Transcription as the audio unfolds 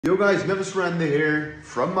Yo guys, Never Surrender here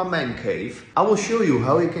from my man cave. I will show you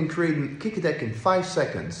how you can create a kick attack in 5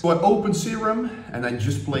 seconds. So I open Serum and I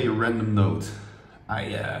just play a random note.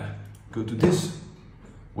 I go to this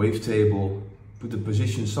wavetable, put the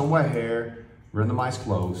position somewhere here, randomize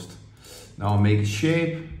closed. Now I make a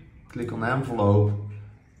shape, click on envelope,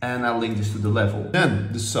 and I link this to the level.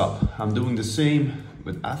 Then the sub, I'm doing the same,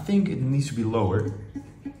 but I think it needs to be lower.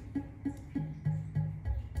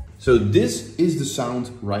 So this is the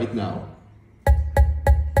sound right now.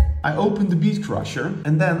 I open the Beat Crusher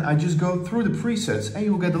and then I just go through the presets and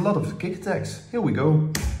you'll get a lot of kick attacks. Here we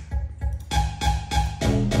go.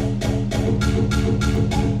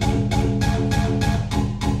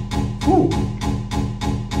 Woo.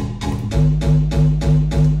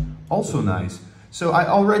 Also nice. So I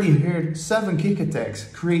already heard 7 kick attacks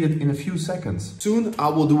created in a few seconds. Soon I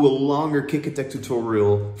will do a longer kick attack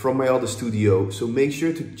tutorial from my other studio, so make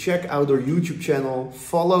sure to check out our YouTube channel,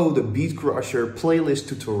 follow the Beat Crusher playlist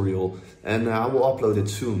tutorial, and I will upload it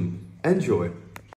soon. Enjoy!